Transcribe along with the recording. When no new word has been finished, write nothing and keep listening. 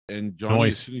And Johnny,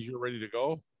 as soon as you're ready to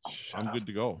go, I'm good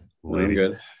to go. I'm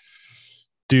good.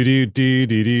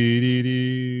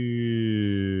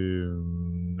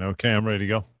 Okay, I'm ready to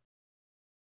go.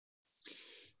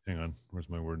 Hang on. Where's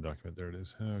my Word document? There it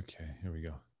is. Okay, here we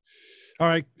go. All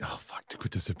right. Oh, fuck.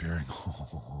 Quit disappearing.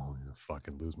 Oh, I'm going to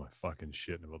fucking lose my fucking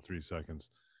shit in about 3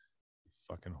 seconds.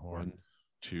 Fucking horn. 1,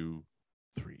 2,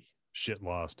 3. Shit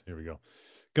lost. Here we go.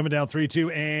 Coming down 3,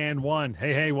 2, and 1.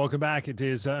 Hey, welcome back. It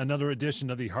is another edition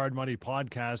of the Hard Money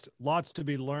Podcast. Lots to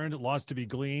be learned, lots to be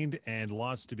gleaned, and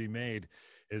lots to be made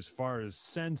as far as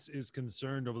sense is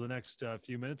concerned over the next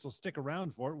few minutes. So stick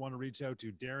around for it. Want to reach out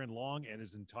to Darren Long and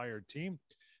his entire team.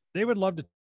 They would love to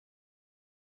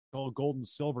call gold and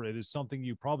silver. It is something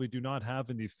you probably do not have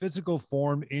in the physical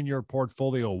form in your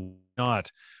portfolio.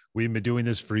 Not. We've been doing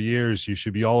this for years. You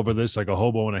should be all over this like a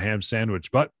hobo in a ham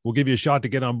sandwich, but we'll give you a shot to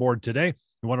get on board today.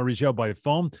 You want to reach out by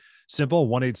phone? Simple,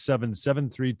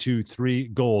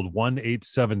 1-877-323-GOLD,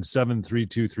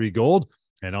 1-877-323-GOLD,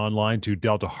 and online to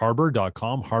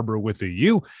deltaharbor.com, harbor with a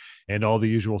U, and all the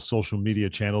usual social media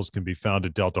channels can be found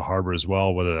at Delta Harbor as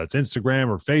well, whether that's Instagram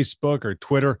or Facebook or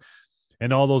Twitter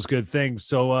and all those good things.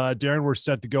 So, Darren, we're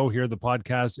set to go here. The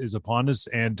podcast is upon us,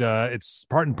 and it's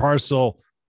part and parcel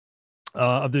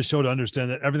of this show to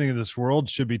understand that everything in this world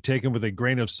should be taken with a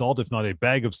grain of salt, if not a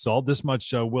bag of salt. This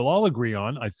much we'll all agree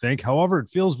on, I think. However, it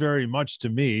feels very much to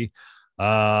me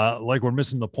like we're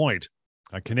missing the point.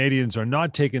 Canadians are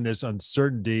not taking this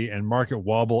uncertainty and market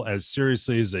wobble as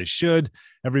seriously as they should.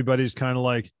 Everybody's kind of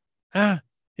like, yeah,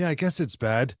 I guess it's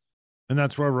bad. And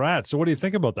that's where we're at. So what do you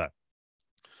think about that?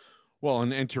 Well,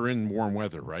 and enter in warm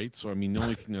weather, right? So, I mean, the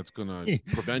only thing that's going to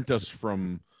prevent us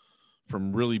from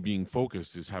really being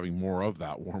focused is having more of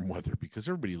that warm weather, because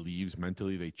everybody leaves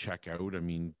mentally, they check out. I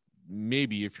mean,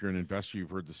 maybe if you're an investor,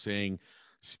 you've heard the saying,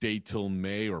 stay till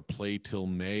May or play till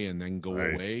May and then go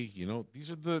away. You know, these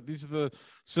are the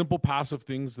simple passive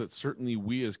things that certainly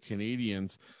we as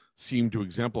Canadians seem to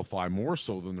exemplify more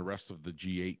so than the rest of the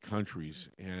G8 countries.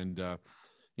 And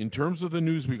in terms of the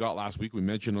news we got last week, we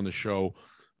mentioned on the show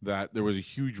that there was a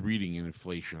huge reading in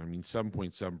inflation. I mean,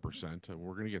 7.7%. And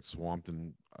we're going to get swamped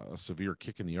in a severe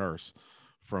kick in the arse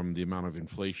from the amount of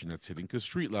inflation that's hitting, because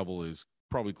street level is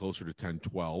probably closer to 10,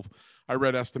 12. I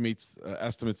read estimates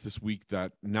this week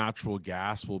that natural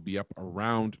gas will be up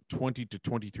around 20 to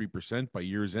 23% by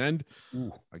year's end.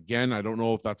 Ooh. Again, I don't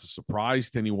know if that's a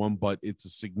surprise to anyone, but it's a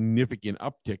significant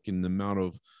uptick in the amount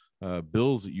of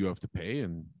bills that you have to pay.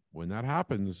 And when that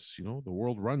happens, you know, the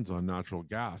world runs on natural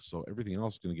gas. So everything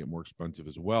else is going to get more expensive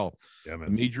as well. Yeah, the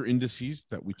major indices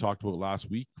that we talked about last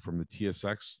week, from the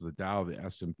TSX, the Dow, the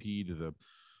S&P, to the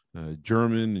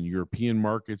German and European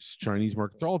markets, Chinese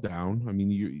markets, all down. I mean,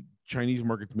 the Chinese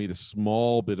markets made a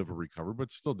small bit of a recovery,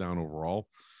 but still down overall.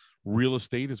 Real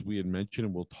estate, as we had mentioned,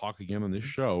 and we'll talk again on this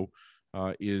show,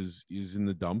 is in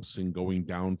the dumps and going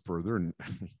down further. And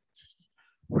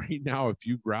right now, if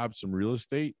you grab some real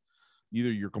estate, either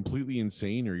you're completely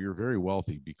insane or you're very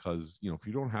wealthy, because, you know, if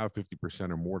you don't have 50%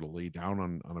 or more to lay down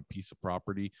on a piece of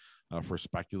property for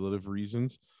speculative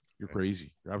reasons, you're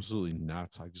crazy. You're absolutely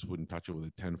nuts. I just wouldn't touch it with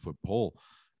a 10-foot pole.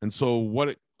 And so what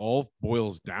it all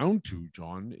boils down to,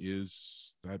 John,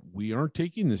 is that we aren't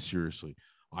taking this seriously.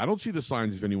 I don't see the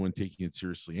signs of anyone taking it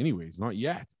seriously anyways, not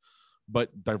yet.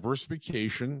 But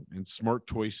diversification and smart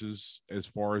choices as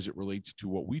far as it relates to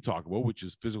what we talk about, which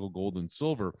is physical gold and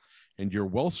silver and your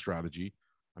wealth strategy.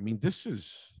 I mean,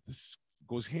 this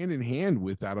goes hand in hand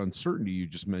with that uncertainty you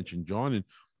just mentioned, John. And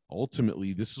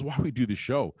ultimately, this is why we do the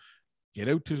show. Get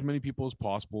out to as many people as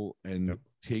possible and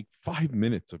take 5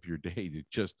 minutes of your day to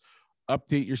just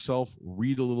update yourself,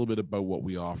 read a little bit about what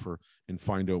we offer, and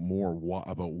find out more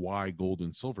about why gold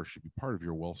and silver should be part of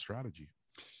your wealth strategy.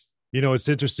 You know, it's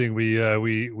interesting. We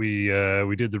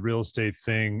did the real estate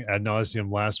thing ad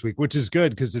nauseum last week, which is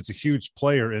good because it's a huge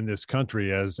player in this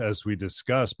country, as we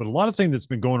discussed. But a lot of thing that's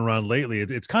been going around lately,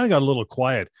 it's kind of got a little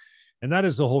quiet, and that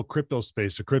is the whole crypto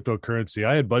space, the cryptocurrency.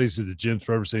 I had buddies at the gym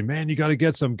forever say, "Man, you got to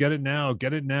get some, get it now."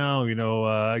 You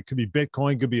know, it could be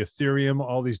Bitcoin, could be Ethereum,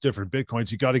 all these different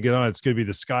Bitcoins. You got to get on. It's going to be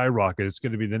the skyrocket. It's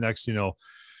going to be the next, you know,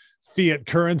 fiat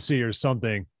currency or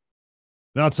something.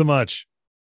 Not so much.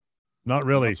 Not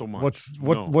really. Not so much.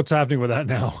 What's happening with that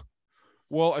now?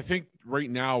 Well, I think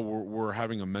right now we're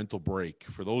having a mental break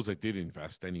for those that did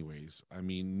invest anyways. I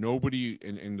mean, nobody,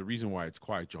 and the reason why it's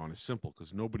quiet, John, is simple,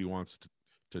 because nobody wants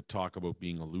to talk about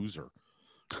being a loser,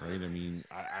 right? I mean,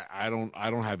 I don't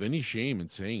have any shame in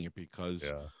saying it, because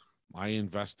I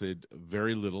invested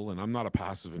very little, and I'm not a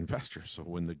passive investor. So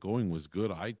when the going was good,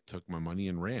 I took my money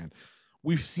and ran.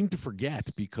 We seem to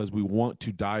forget, because we want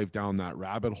to dive down that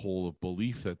rabbit hole of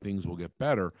belief that things will get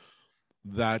better.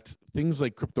 that things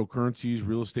like cryptocurrencies,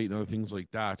 real estate, and other things like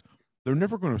that, they're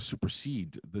never going to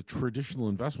supersede the traditional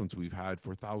investments we've had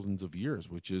for thousands of years,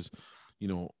 which is, you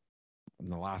know, in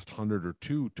the last 100 or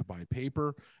two, to buy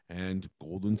paper and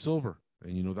gold and silver.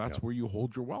 And, you know, that's where you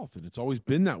hold your wealth. And it's always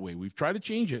been that way. We've tried to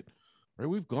change it, right?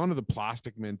 We've gone to the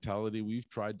plastic mentality. We've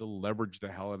tried to leverage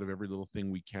the hell out of every little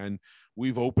thing we can.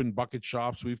 We've opened bucket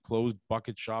shops. We've closed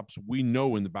bucket shops. We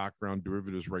know in the background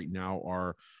derivatives right now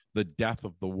are the death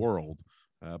of the world.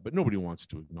 But nobody wants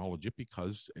to acknowledge it,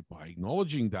 because by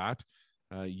acknowledging that,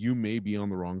 you may be on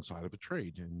the wrong side of a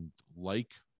trade. And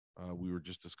like we were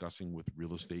just discussing with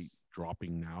real estate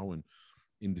dropping now and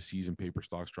indices and paper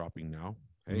stocks dropping now,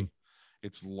 hey,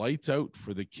 it's lights out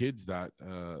for the kids that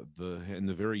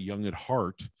the very young at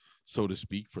heart, so to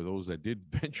speak, for those that did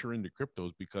venture into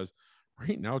cryptos. Because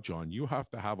right now, John, you have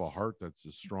to have a heart that's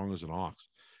as strong as an ox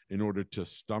in order to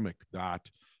stomach that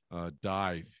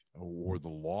dive or the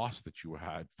loss that you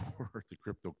had for the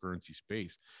cryptocurrency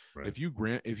space. Right. If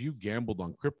you gambled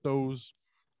on cryptos,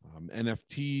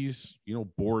 NFTs, you know,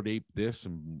 Bored Ape this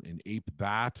and Ape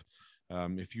that,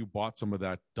 if you bought some of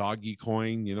that doggy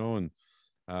coin, you know, and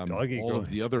all of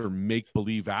the other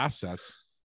make-believe assets,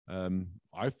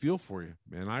 I feel for you,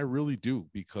 man. I really do,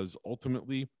 because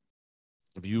ultimately,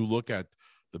 if you look at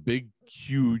the big,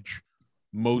 huge,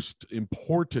 most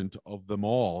important of them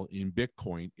all in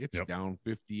Bitcoin, it's down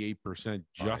 58%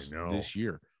 just this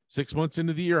year. 6 months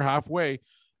into the year, halfway,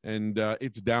 and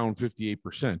it's down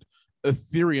 58%.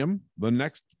 Ethereum, the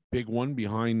next big one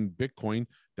behind Bitcoin,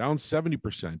 down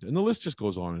 70%. And the list just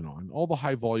goes on and on. All the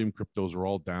high volume cryptos are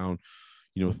all down,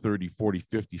 you know, 30, 40,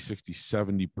 50, 60,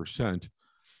 70%.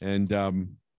 And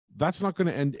that's not going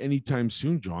to end anytime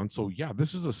soon, John. So yeah,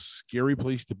 this is a scary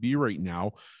place to be right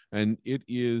now. And it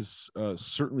is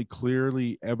certainly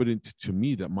clearly evident to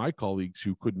me that my colleagues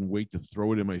who couldn't wait to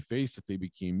throw it in my face that they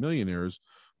became millionaires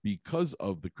because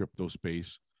of the crypto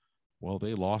space, well,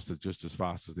 they lost it just as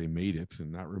fast as they made it.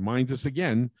 And that reminds us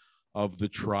again of the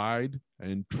tried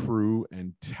and true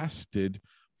and tested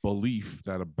belief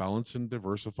that a balanced and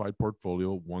diversified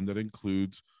portfolio, one that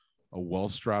includes a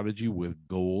wealth strategy with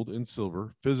gold and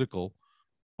silver, physical,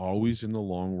 always in the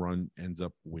long run ends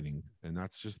up winning. And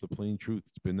that's just the plain truth.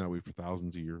 It's been that way for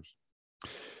thousands of years.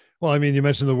 Well, I mean, you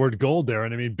mentioned the word gold there,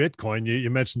 and I mean, Bitcoin, you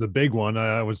mentioned the big one.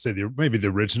 I would say maybe the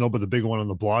original, but the big one on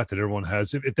the block that everyone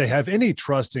has. If they have any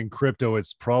trust in crypto,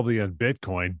 it's probably on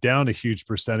Bitcoin, down a huge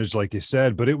percentage, like you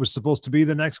said, but it was supposed to be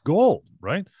the next gold,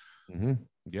 right? Mm-hmm.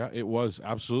 Yeah, it was.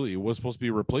 Absolutely. It was supposed to be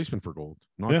a replacement for gold,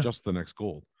 not just the next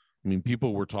gold. I mean,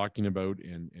 people were talking about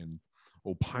and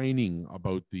opining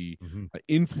about the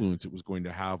influence it was going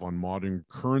to have on modern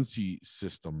currency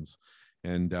systems.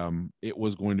 And it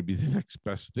was going to be the next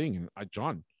best thing. And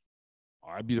John,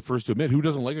 I'd be the first to admit, who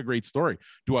doesn't like a great story?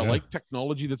 Do I like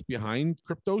technology that's behind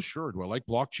crypto? Sure. Do I like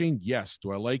blockchain? Yes.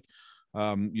 Do I like,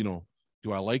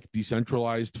 do I like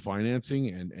decentralized financing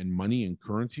and money and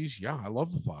currencies? Yeah, I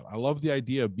love the thought. I love the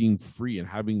idea of being free and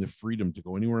having the freedom to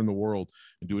go anywhere in the world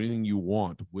and do anything you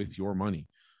want with your money.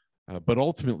 But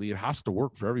ultimately, it has to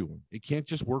work for everyone. It can't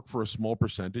just work for a small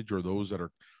percentage or those that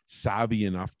are savvy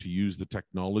enough to use the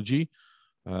technology.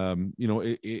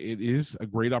 It is a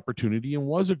great opportunity and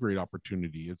was a great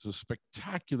opportunity. It's a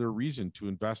spectacular reason to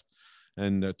invest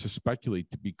and to speculate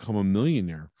to become a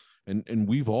millionaire. And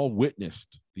we've all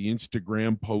witnessed the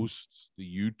Instagram posts, the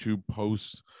YouTube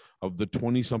posts of the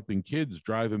 20-something kids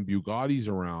driving Bugattis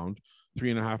around,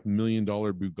 $3.5 million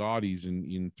Bugattis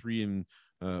in $3 and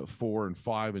 $4 and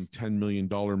 $5 and $10 million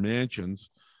mansions,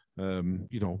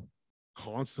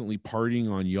 constantly partying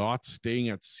on yachts, staying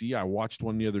at sea. I watched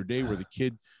one the other day where the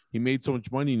kid, he made so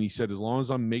much money and he said, as long as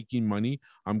I'm making money,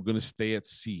 I'm going to stay at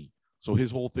sea. So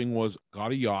his whole thing was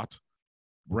got a yacht,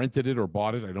 rented it or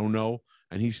bought it, I don't know,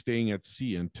 and he's staying at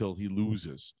sea until he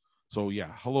loses. So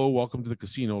yeah, hello, welcome to the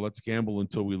casino. Let's gamble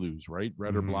until we lose, right?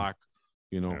 Red or black,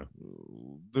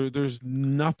 there's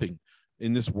nothing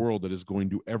in this world that is going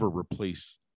to ever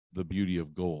replace the beauty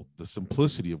of gold, the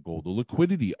simplicity of gold, the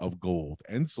liquidity of gold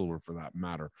and silver for that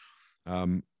matter.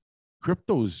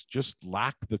 Cryptos just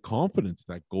lack the confidence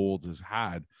that gold has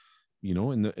had,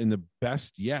 in the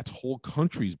best yet, whole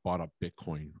countries bought up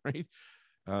Bitcoin, right?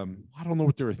 I don't know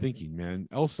what they were thinking, man.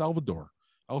 El Salvador,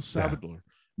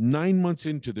 9 months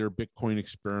into their Bitcoin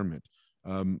experiment.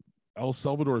 El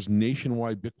Salvador's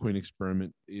nationwide Bitcoin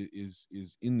experiment is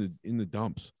in the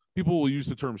dumps. People will use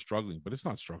the term struggling, but it's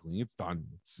not struggling. It's done.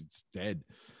 It's dead.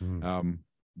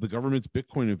 The government's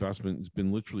Bitcoin investment has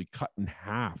been literally cut in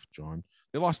half, John.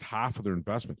 They lost half of their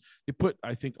investment. They put,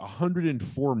 I think,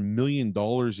 $104 million into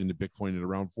Bitcoin at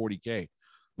around 40K,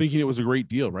 thinking it was a great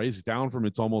deal, right? It's down from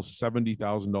its almost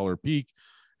 $70,000 peak.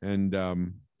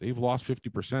 and they've lost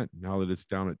 50% now that it's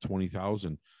down at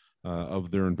 20,000 of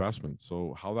their investments.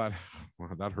 So how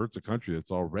that hurts a country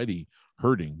that's already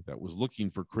hurting, that was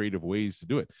looking for creative ways to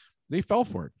do it. They fell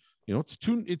for it. It's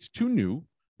too new.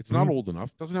 It's not old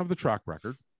enough. Doesn't have the track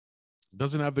record.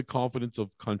 Doesn't have the confidence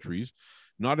of countries.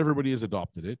 Not everybody has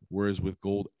adopted it. Whereas with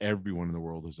gold, everyone in the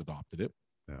world has adopted it.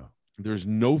 Yeah. There's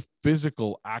no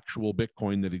physical actual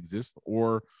Bitcoin that exists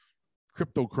or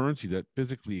cryptocurrency that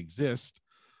physically exists.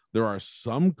 There are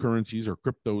some currencies or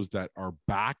cryptos that are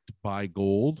backed by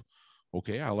gold.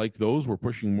 Okay, I like those. We're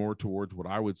pushing more towards what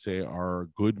I would say are a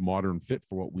good modern fit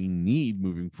for what we need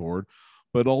moving forward.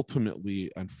 But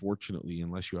ultimately, unfortunately,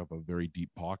 unless you have a very deep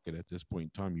pocket at this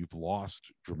point in time, you've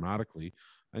lost dramatically,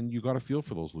 and you got to feel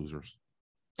for those losers.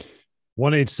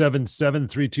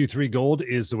 1-877-323-GOLD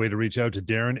is the way to reach out to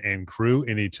Darren and crew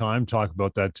anytime. Talk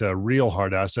about that real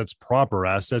hard assets, proper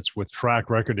assets with track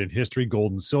record and history,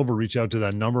 gold and silver. Reach out to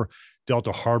that number,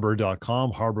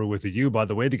 deltaharbor.com, Harbor with a U, by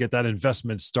the way, to get that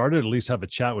investment started. At least have a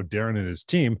chat with Darren and his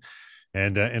team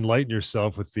and enlighten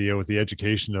yourself with the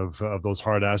education of those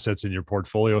hard assets in your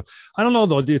portfolio. I don't know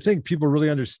though. Do you think people really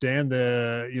understand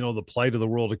the plight of the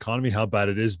world economy, how bad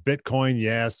it is? Bitcoin,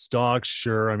 yes. Stocks,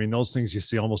 sure. I mean, those things you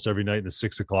see almost every night in the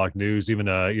 6 o'clock news. Even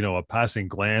a passing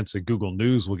glance at Google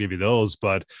News will give you those.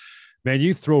 But man,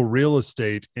 you throw real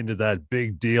estate into that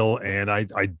big deal, and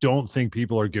I don't think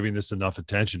people are giving this enough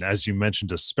attention, as you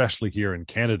mentioned, especially here in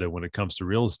Canada when it comes to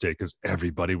real estate, because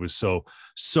everybody was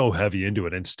so heavy into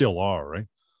it and still are, right?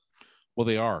 Well,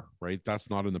 they are, right? That's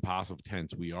not in the passive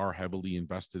tense. We are heavily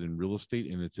invested in real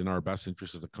estate, and it's in our best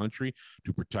interest as a country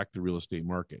to protect the real estate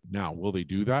market. Now, will they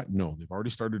do that? No, they've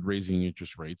already started raising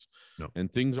interest rates,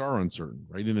 and things are uncertain,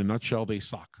 right? In a nutshell, they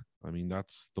suck. I mean,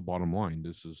 that's the bottom line.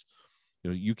 This is,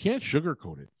 you can't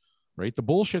sugarcoat it, right? The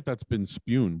bullshit that's been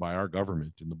spewed by our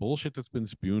government and the bullshit that's been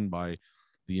spewed by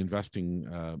the investing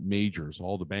majors,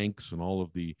 all the banks and all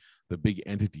of the big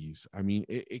entities. I mean,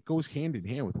 it goes hand in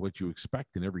hand with what you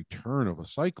expect in every turn of a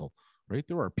cycle, right?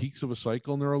 There are peaks of a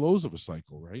cycle and there are lows of a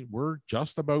cycle, right? We're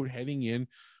just about heading in.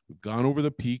 We've gone over the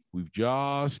peak. We've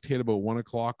just hit about 1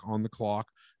 o'clock on the clock.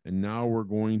 And now we're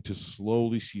going to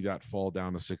slowly see that fall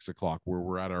down to 6 o'clock where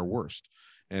we're at our worst.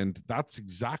 And that's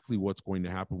exactly what's going to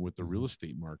happen with the real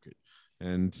estate market.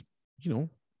 And,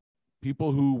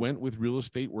 people who went with real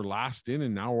estate were last in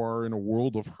and now are in a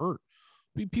world of hurt.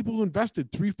 I mean, people who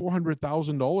invested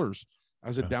 $300,000-$400,000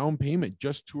 as a down payment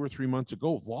just 2 or 3 months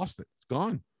ago have lost it. It's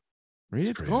gone, right?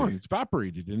 It's gone. It's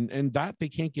evaporated. And that they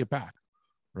can't get back,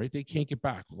 right? They can't get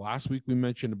back. Last week, we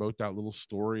mentioned about that little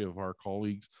story of our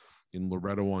colleagues in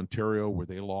Loretto, Ontario, where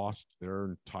they lost their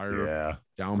entire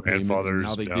down payment.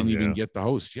 Now they didn't even get the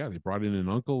house. Yeah, they brought in an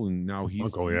uncle, and now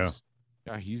he's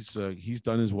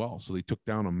done as well. So they took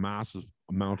down a massive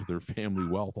amount of their family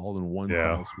wealth all in one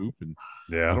fell swoop. And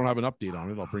I don't have an update on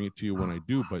it. I'll bring it to you when I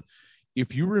do. But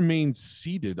if you remain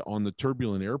seated on the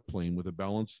turbulent airplane with a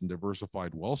balanced and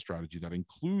diversified wealth strategy that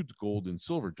includes gold and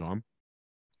silver, John,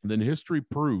 then history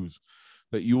proves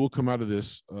that you will come out of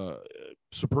this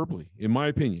superbly, in my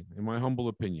opinion, in my humble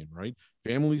opinion, right?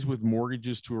 Families with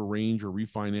mortgages to arrange or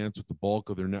refinance with the bulk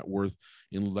of their net worth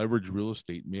in leveraged real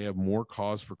estate may have more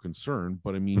cause for concern.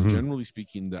 But I mean, generally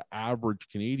speaking, the average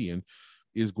Canadian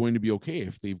is going to be okay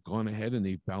if they've gone ahead and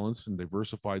they've balanced and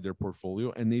diversified their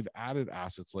portfolio and they've added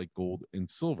assets like gold and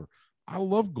silver. I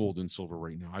love gold and silver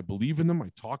right now. I believe in them.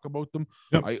 I talk about them.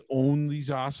 Yep. I own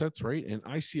these assets, right? And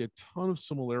I see a ton of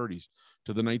similarities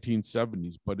to the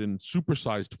 1970s, but in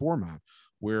supersized format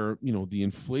where, the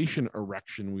inflation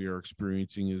erection we are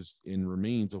experiencing is and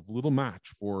remains of little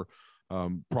match for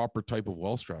proper type of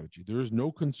wealth strategy. There is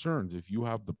no concerns if you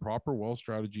have the proper wealth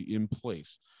strategy in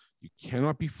place. You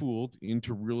cannot be fooled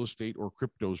into real estate or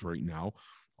cryptos right now.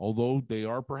 Although they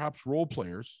are perhaps role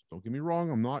players. Don't get me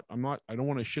wrong. I don't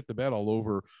want to shit the bed all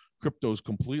over cryptos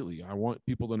completely. I want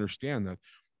people to understand that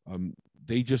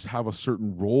they just have a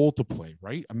certain role to play,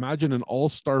 right? Imagine an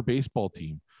all-star baseball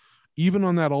team. Even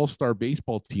on that all-star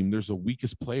baseball team, there's a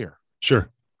weakest player.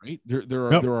 Sure. Right.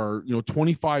 There are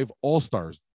 25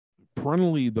 all-stars,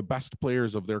 perennially the best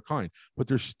players of their kind, but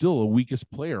there's still a weakest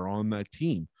player on that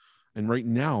team. And right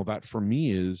now, that for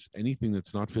me is anything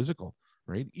that's not physical.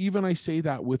 Right. Even I say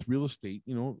that with real estate,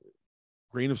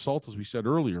 grain of salt, as we said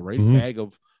earlier, right? Mm-hmm.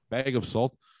 Bag of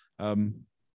salt.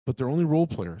 But they're only role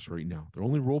players right now.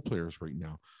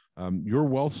 Your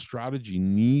wealth strategy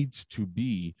needs to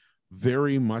be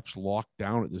very much locked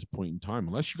down at this point in time,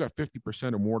 unless you got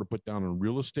 50% or more to put down on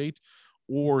real estate,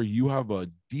 or you have a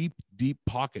deep, deep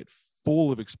pocket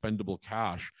full of expendable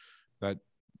cash that,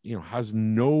 has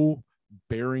no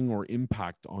bearing or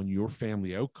impact on your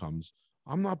family outcomes.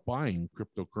 I'm not buying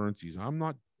cryptocurrencies. I'm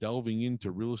not delving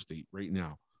into real estate right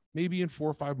now. Maybe in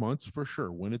 4 or 5 months for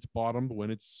sure, when it's bottomed,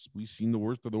 when we've seen the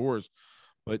worst of the worst.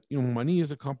 But money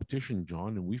is a competition,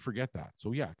 John, and we forget that.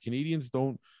 So yeah, Canadians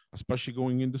don't, especially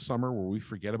going into summer where we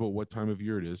forget about what time of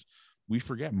year it is. We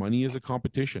forget money is a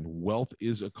competition. Wealth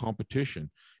is a competition.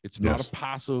 It's not a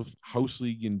passive house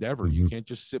league endeavor. You can't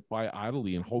just sit by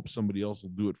idly and hope somebody else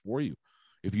will do it for you.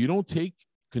 If you don't take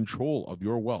control of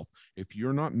your wealth, if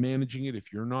you're not managing it,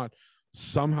 if you're not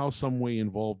somehow, some way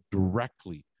involved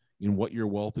directly in what your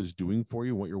wealth is doing for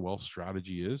you, what your wealth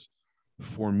strategy is,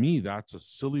 for me, that's a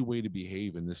silly way to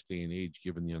behave in this day and age,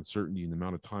 given the uncertainty and the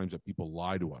amount of times that people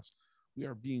lie to us. We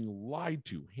are being lied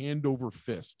to hand over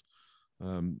fist.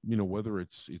 Whether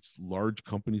it's large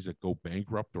companies that go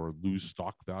bankrupt or lose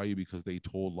stock value because they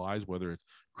told lies, whether it's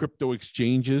crypto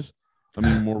exchanges. I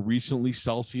mean, more recently,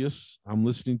 Celsius, I'm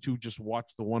listening to, just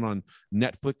watched the one on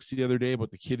Netflix the other day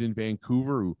about the kid in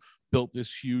Vancouver who built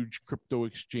this huge crypto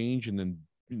exchange and then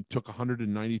took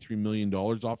 $193 million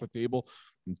off the table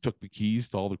and took the keys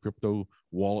to all the crypto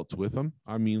wallets with him.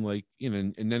 I mean,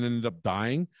 and then ended up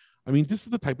dying. I mean, this is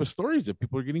the type of stories that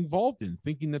people are getting involved in,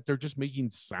 thinking that they're just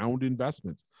making sound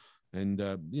investments. And,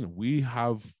 we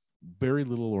have very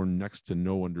little or next to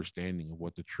no understanding of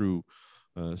what the true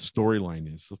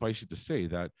storyline is. Suffice it to say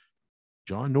that,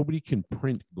 John, nobody can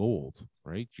print gold,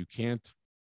 right? You can't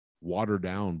water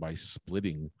down by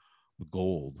splitting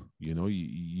gold.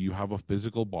 You have a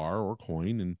physical bar or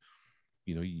coin, and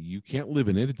you can't live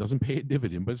in it. It doesn't pay a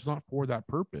dividend, but it's not for that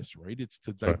purpose, right? It's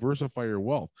to diversify your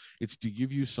wealth. It's to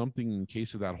give you something in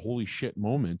case of that holy shit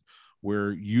moment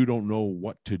where you don't know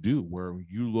what to do, where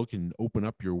you look and open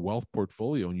up your wealth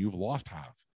portfolio and you've lost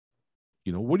half.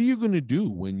 What are you going to do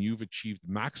when you've achieved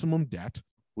maximum debt,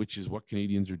 which is what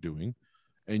Canadians are doing,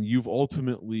 and you've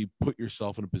ultimately put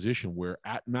yourself in a position where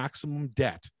at maximum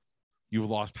debt, you've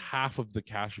lost half of the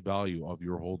cash value of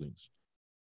your holdings?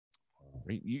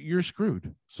 Right? You're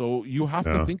screwed. So you have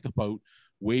to think about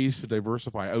ways to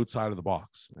diversify outside of the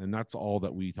box. And that's all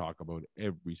that we talk about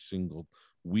every single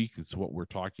week. It's what we're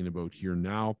talking about here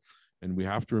now. And we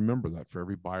have to remember that for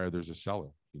every buyer, there's a seller.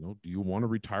 Do you want to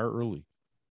retire early?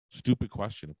 Stupid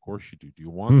question. Of course you do. Do you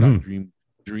want that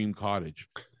dream cottage?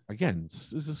 Again,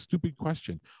 this is a stupid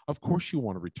question. Of course you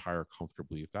want to retire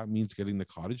comfortably. If that means getting the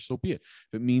cottage, so be it.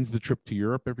 If it means the trip to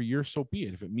Europe every year, so be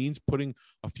it. If it means putting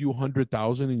a few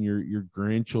 $100,000 in your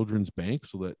grandchildren's bank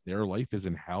so that their life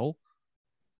isn't hell,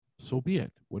 so be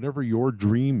it. Whatever your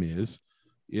dream is,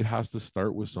 it has to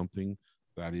start with something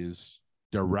that is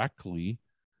directly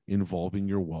involving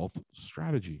your wealth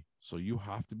strategy. So you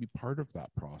have to be part of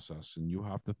that process, and you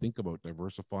have to think about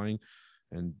diversifying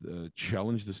and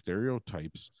challenge the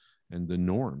stereotypes and the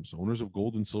norms. Owners of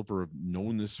gold and silver have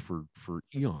known this for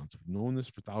eons, known this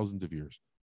for thousands of years.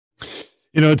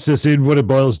 It's just what it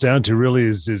boils down to really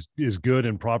is good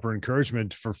and proper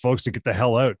encouragement for folks to get the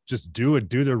hell out. Just do it.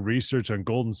 Do their research on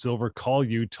gold and silver, call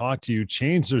you, talk to you,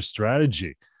 change their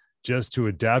strategy just to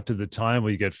adapt to the time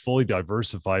where you get fully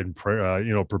diversified and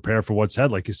prepare for what's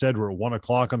ahead. Like you said, we're at 1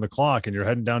 o'clock on the clock and you're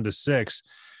heading down to 6.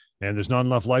 And there's not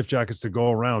enough life jackets to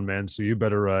go around, man. So you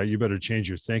better change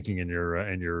your thinking and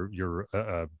your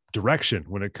direction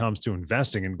when it comes to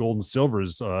investing. And gold and silver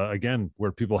is again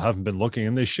where people haven't been looking,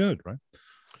 and they should, right?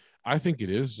 I think it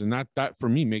is, and that for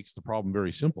me makes the problem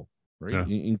very simple, right?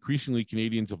 Yeah. Increasingly,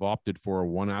 Canadians have opted for a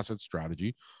one asset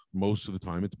strategy. Most of the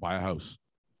time, it's buy a house,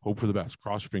 hope for the best,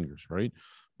 cross fingers, right?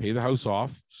 Pay the house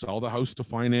off, sell the house to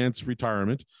finance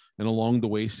retirement, and along the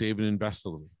way, save and invest a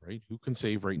little, right? Who can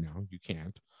save right now? You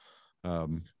can't.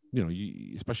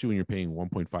 Especially when you're paying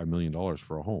 $1.5 million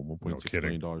for a home, $1.6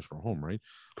 million for a home, right?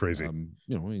 Crazy. And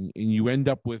you end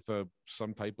up with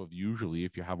some type of, usually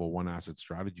if you have a one asset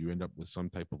strategy, you end up with some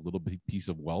type of little piece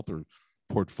of wealth or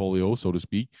portfolio, so to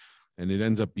speak. And it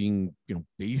ends up being,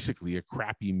 basically a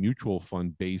crappy mutual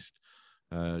fund based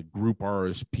group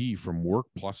RSP from work,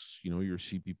 plus, your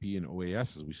CPP and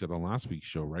OAS, as we said on last week's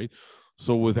show, right?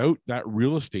 So without that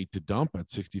real estate to dump at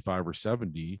 65 or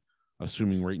 70,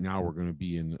 assuming right now we're going to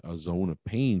be in a zone of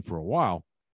pain for a while,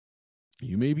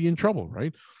 you may be in trouble,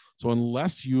 right? So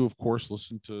unless you, of course,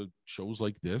 listen to shows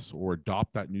like this or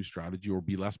adopt that new strategy or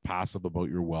be less passive about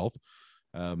your wealth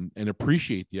and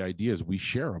appreciate the ideas we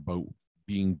share about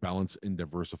being balanced and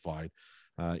diversified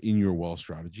in your wealth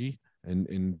strategy.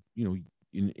 And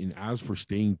as for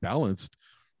staying balanced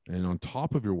and on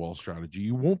top of your wealth strategy,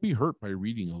 you won't be hurt by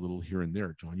reading a little here and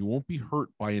there, John. You won't be hurt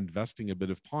by investing a bit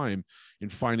of time in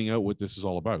finding out what this is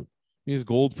all about. Is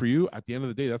gold for you? At the end of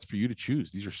the day, that's for you to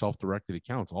choose. These are self-directed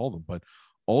accounts, all of them. But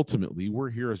ultimately, we're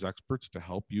here as experts to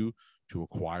help you to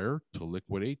acquire, to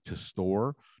liquidate, to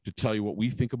store, to tell you what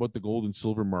we think about the gold and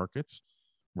silver markets.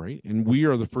 right? And we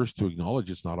are the first to acknowledge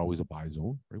it's not always a buy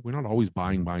zone, right? We're not always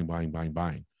buying.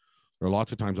 There are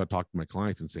lots of times I talk to my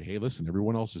clients and say, hey, listen,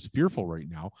 everyone else is fearful right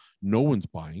now. No one's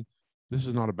buying. This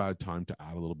is not a bad time to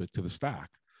add a little bit to the stack.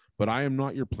 But I am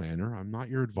not your planner. I'm not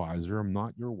your advisor. I'm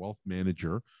not your wealth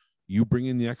manager. You bring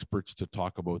in the experts to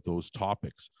talk about those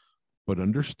topics. But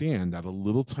understand that a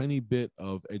little tiny bit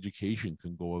of education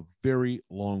can go a very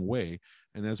long way.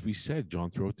 And as we said, John,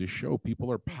 throughout this show,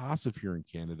 people are passive here in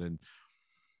Canada. And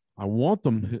I want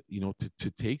them,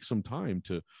 to take some time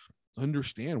to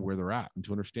understand where they're at and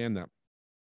to understand that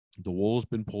the wool has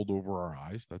been pulled over our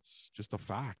eyes. That's just a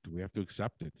fact. We have to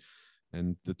accept it.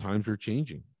 And the times are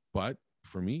changing. But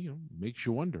for me, it makes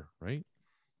you wonder, right?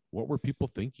 What were people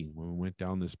thinking when we went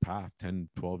down this path 10,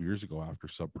 12 years ago after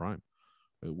subprime?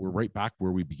 We're right back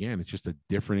where we began. It's just a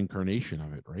different incarnation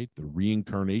of it, right? The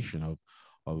reincarnation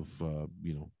of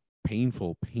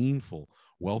painful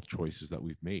wealth choices that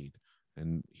we've made.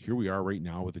 And here we are right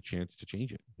now with a chance to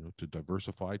change it, to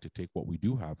diversify, to take what we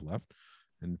do have left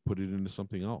and put it into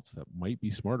something else that might be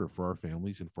smarter for our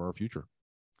families and for our future.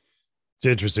 It's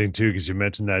interesting too, because you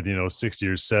mentioned that, 60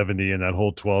 or 70 and that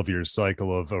whole 12-year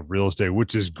cycle of real estate,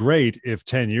 which is great if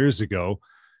 10 years ago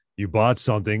you bought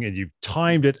something and you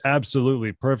timed it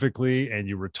absolutely perfectly and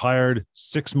you retired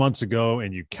 6 months ago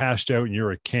and you cashed out and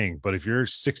you're a king. But if you're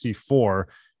 64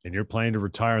 and you're planning to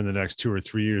retire in the next 2 or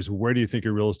 3 years, where do you think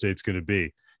your real estate's going to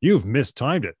be? You've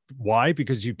mistimed it. Why?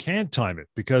 Because you can't time it,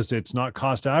 because it's not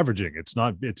cost averaging.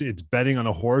 It's betting on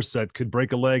a horse that could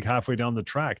break a leg halfway down the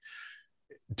track.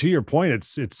 To your point,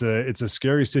 it's a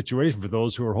scary situation for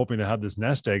those who are hoping to have this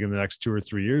nest egg in the next 2 or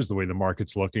 3 years, the way the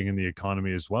market's looking and the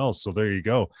economy as well. So there you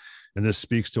go. And this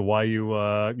speaks to why you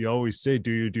always say,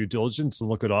 do your due diligence and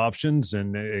look at options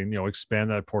and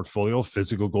expand that portfolio.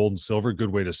 Physical gold and silver,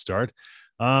 good way to start.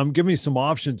 Give me some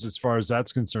options as far as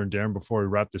that's concerned, Darren, before we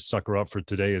wrap this sucker up for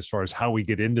today, as far as how we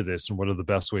get into this and what are the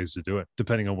best ways to do it,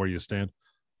 depending on where you stand.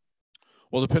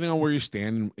 Well, depending on where you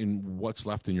stand and what's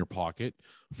left in your pocket,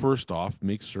 first off,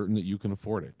 make certain that you can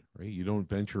afford it, right? You don't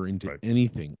venture into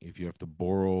anything if you have to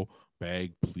borrow,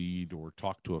 beg, plead, or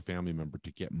talk to a family member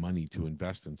to get money to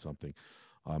invest in something.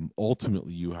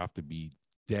 Ultimately, you have to be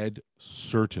dead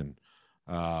certain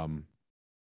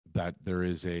that there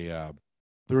is a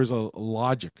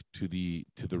logic to the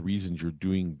reasons you're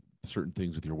doing certain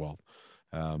things with your wealth,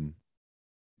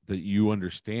 that you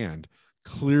understand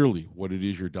clearly what it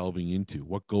is you're delving into,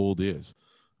 what gold is,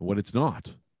 what it's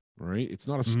not, right? It's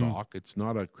not a stock. It's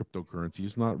not a cryptocurrency.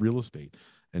 It's not real estate.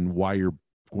 And why you're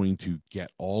going to get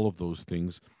all of those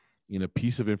things in a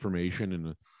piece of information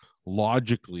and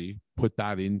logically put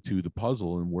that into the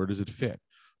puzzle, and where does it fit?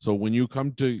 So when you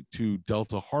come to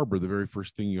Delta Harbor, the very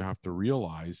first thing you have to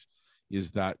realize is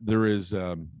that there is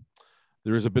a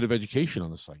bit of education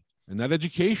on the site, and that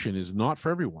education is not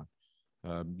for everyone.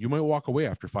 You might walk away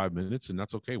after 5 minutes, and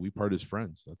that's okay. We part as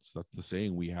friends. That's the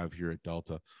saying we have here at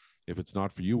Delta. If it's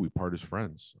not for you, we part as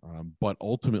friends. But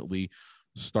ultimately,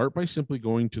 start by simply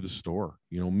going to the store,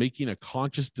 making a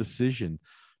conscious decision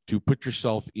to put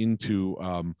yourself into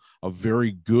a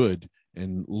very good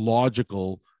and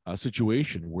logical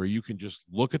situation where you can just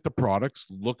look at the products,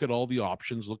 look at all the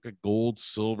options, look at gold,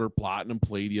 silver, platinum,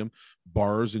 palladium,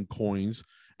 bars, and coins,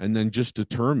 and then just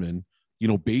determine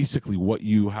basically what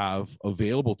you have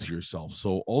available to yourself.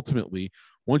 So ultimately,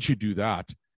 once you do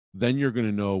that, then you're going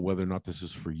to know whether or not this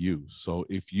is for you. So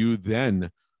if you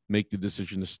then make the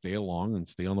decision to stay along and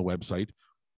stay on the website,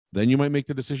 then you might make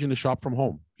the decision to shop from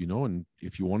home, and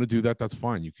if you want to do that, that's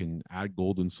fine. You can add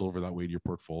gold and silver that way to your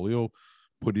portfolio,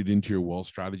 put it into your wealth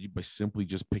strategy by simply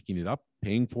just picking it up,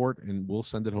 paying for it, and we'll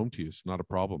send it home to you. It's not a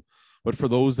problem. But for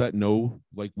those that know,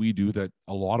 like we do, that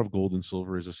a lot of gold and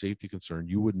silver is a safety concern,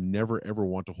 you would never, ever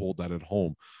want to hold that at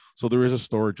home. So there is a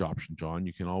storage option, John.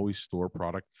 You can always store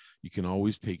product. You can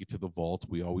always take it to the vault.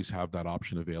 We always have that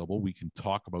option available. We can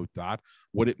talk about that,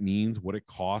 what it means, what it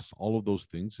costs, all of those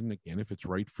things. And again, if it's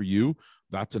right for you,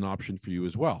 that's an option for you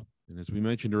as well. And as we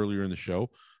mentioned earlier in the show,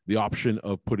 the option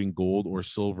of putting gold or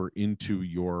silver into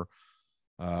your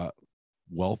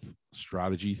wealth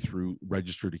strategy through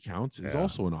registered accounts is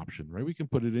also an option, right? We can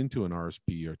put it into an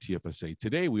RSP or TFSA.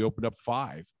 Today, we opened up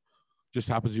 5. Just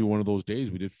happens to be one of those days.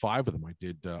 We did 5 of them. I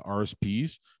did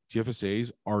RSPs,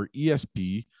 TFSAs,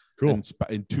 RESP, cool,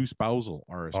 and 2 spousal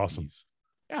RSPs. Awesome.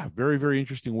 Yeah, very, very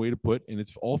interesting way to put, and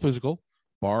it's all physical,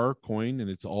 bar, coin, and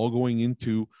it's all going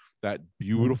into that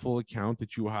beautiful account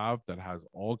that you have that has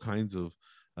all kinds of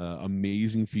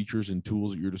amazing features and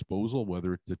tools at your disposal,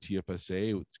 whether it's the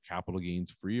TFSA, it's capital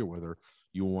gains free, or whether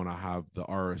you want to have the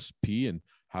RSP and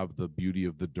have the beauty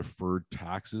of the deferred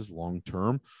taxes long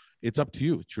term. It's up to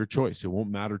you. It's your choice. It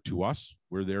won't matter to us.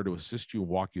 We're there to assist you and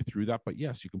walk you through that. But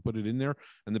yes, you can put it in there.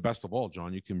 And the best of all,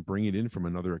 John, you can bring it in from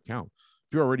another account.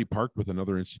 If you're already parked with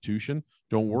another institution,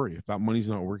 don't worry. If that money's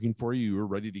not working for you, you're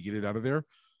ready to get it out of there,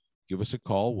 give us a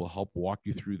call. We'll help walk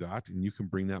you through that, and you can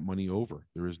bring that money over.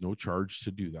 There is no charge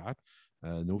to do that,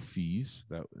 no fees.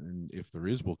 And if there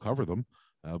is, we'll cover them.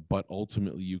 But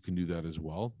ultimately, you can do that as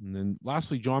well. And then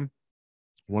lastly, John,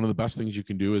 one of the best things you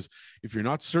can do is if you're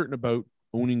not certain about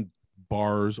owning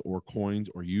bars or coins,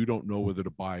 or you don't know whether to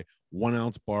buy 1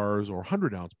 ounce bars or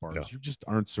 100-ounce bars, you just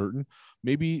aren't certain,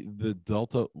 maybe the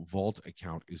Delta Vault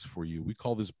account is for you. We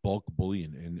call this bulk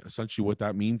bullion. And essentially what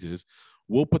that means is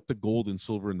we'll put the gold and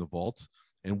silver in the vault,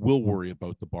 and we'll worry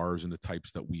about the bars and the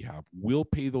types that we have. We'll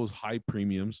pay those high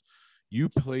premiums. You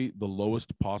pay the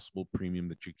lowest possible premium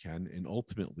that you can. And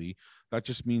ultimately, that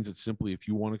just means that simply if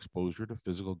you want exposure to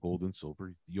physical gold and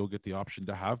silver, you'll get the option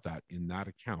to have that in that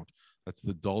account. That's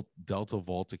the Delta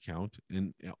Vault account.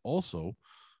 And also,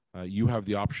 you have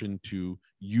the option to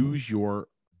use your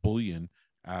bullion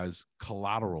as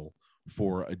collateral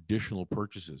for additional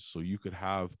purchases. So you could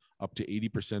have up to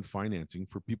 80% financing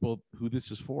for people who this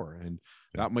is for. And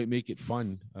that might make it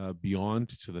fun beyond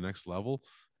to the next level.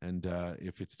 And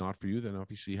if it's not for you, then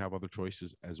obviously you have other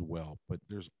choices as well. But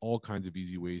there's all kinds of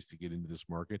easy ways to get into this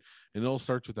market. And it all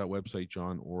starts with that website,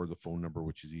 John, or the phone number,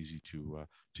 which is easy to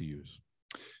use.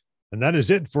 And that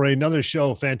is it for another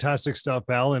show. Fantastic stuff,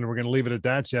 pal. And we're going to leave it at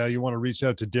that. Yeah, you want to reach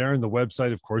out to Darren, the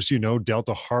website, of course,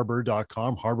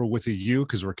 deltaharbor.com, Harbor with a U,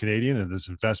 because we're Canadian. And this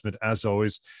investment, as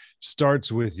always, starts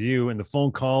with you. And the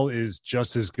phone call is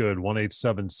just as good,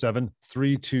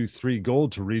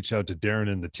 1-877-323-GOLD, to reach out to Darren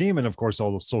and the team. And of course,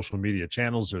 all the social media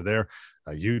channels are there,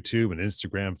 YouTube and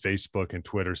Instagram, Facebook, and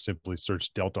Twitter. Simply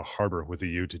search Delta Harbor with a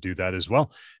U to do that as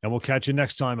well. And we'll catch you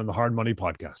next time on the Hard Money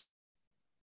Podcast.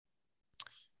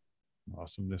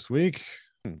 Awesome this week.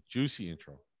 Juicy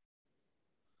intro.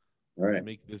 All right. Let's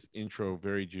make this intro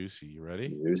very juicy. You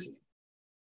ready?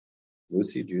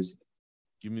 Juicy.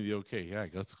 Give me the okay. Yeah,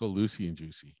 let's go Lucy and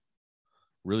juicy.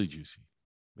 Really juicy.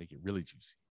 Make it really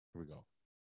juicy. Here we go.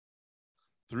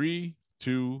 3,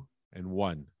 2, and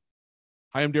 1.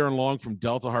 Hi, I'm Darren Long from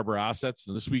Delta Harbor Assets.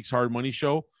 And this week's Hard Money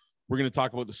Show, we're going to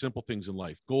talk about the simple things in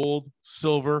life. Gold,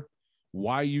 silver,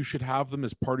 why you should have them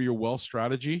as part of your wealth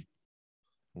strategy.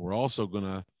 We're also going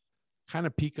to kind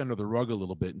of peek under the rug a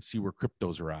little bit and see where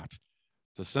cryptos are at.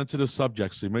 It's a sensitive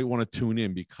subject, so you might want to tune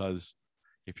in, because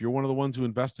if you're one of the ones who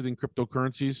invested in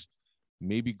cryptocurrencies,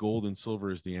 maybe gold and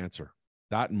silver is the answer.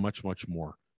 That and much, much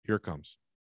more. Here it comes.